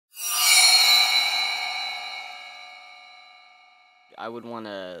I would want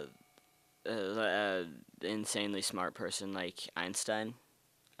a insanely smart person like Einstein.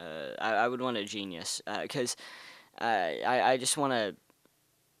 I would want a genius because I just want to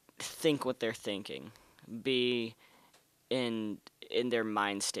think what they're thinking, be in their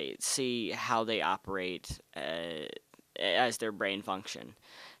mind state, see how they operate as their brain function.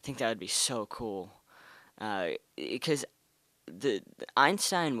 I think that would be so cool because the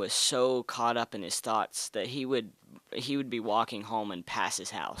Einstein was so caught up in his thoughts that he would be walking home and pass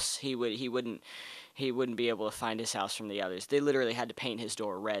his house. He wouldn't be able to find his house from the others. They literally had to paint his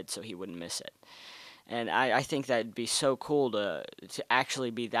door red so he wouldn't miss it. And I think that'd be so cool to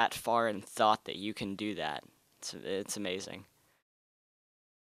actually be that far in thought that you can do that. It's amazing.